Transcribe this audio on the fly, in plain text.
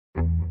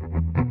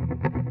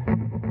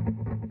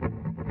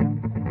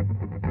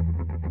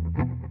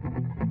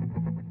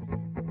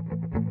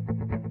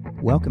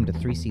Welcome to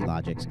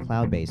 3CLogic's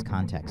cloud-based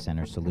contact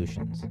center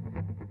solutions.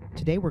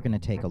 Today we're going to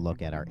take a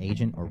look at our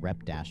agent or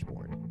rep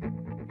dashboard.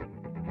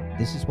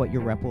 This is what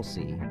your rep will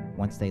see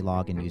once they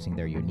log in using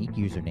their unique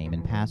username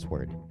and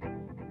password.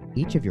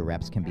 Each of your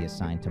reps can be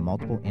assigned to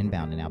multiple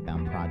inbound and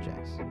outbound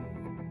projects.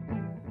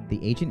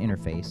 The agent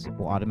interface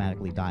will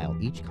automatically dial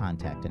each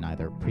contact in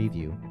either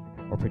preview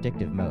or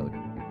predictive mode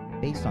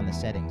based on the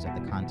settings of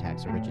the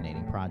contact's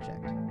originating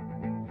project.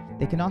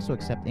 They can also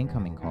accept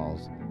incoming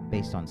calls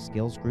based on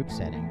skills group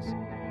settings,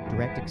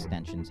 direct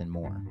extensions, and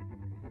more.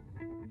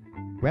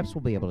 Reps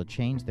will be able to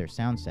change their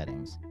sound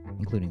settings,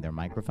 including their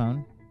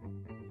microphone,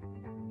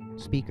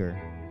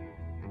 speaker,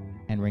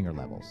 and ringer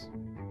levels.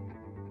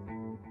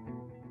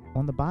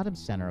 On the bottom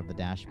center of the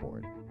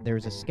dashboard, there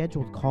is a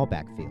scheduled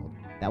callback field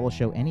that will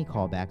show any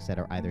callbacks that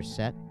are either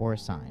set or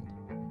assigned.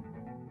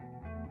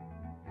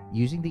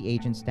 Using the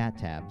Agent Stat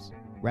tabs,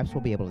 reps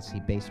will be able to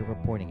see basic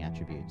reporting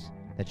attributes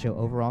that show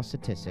overall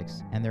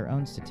statistics and their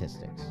own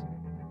statistics.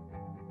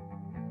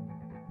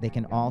 They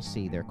can all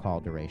see their call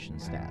duration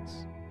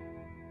stats.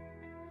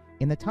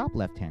 In the top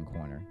left-hand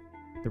corner,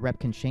 the rep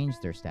can change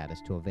their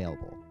status to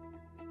available.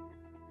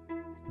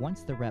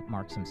 Once the rep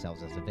marks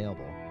themselves as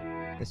available,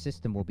 the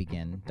system will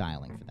begin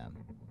dialing for them,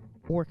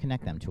 or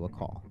connect them to a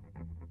call.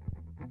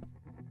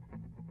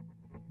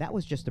 That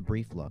was just a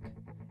brief look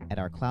at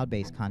our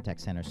cloud-based contact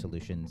center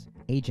solutions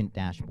agent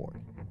dashboard.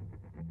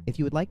 If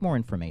you would like more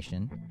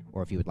information,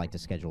 or if you would like to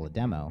schedule a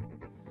demo,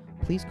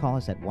 please call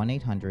us at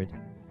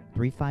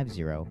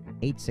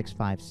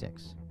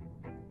 1-800-350-8656.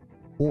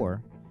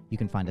 Or you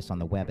can find us on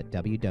the web at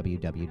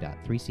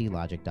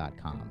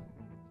www.3clogic.com.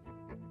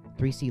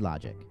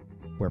 3CLogic,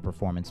 where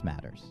performance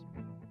matters.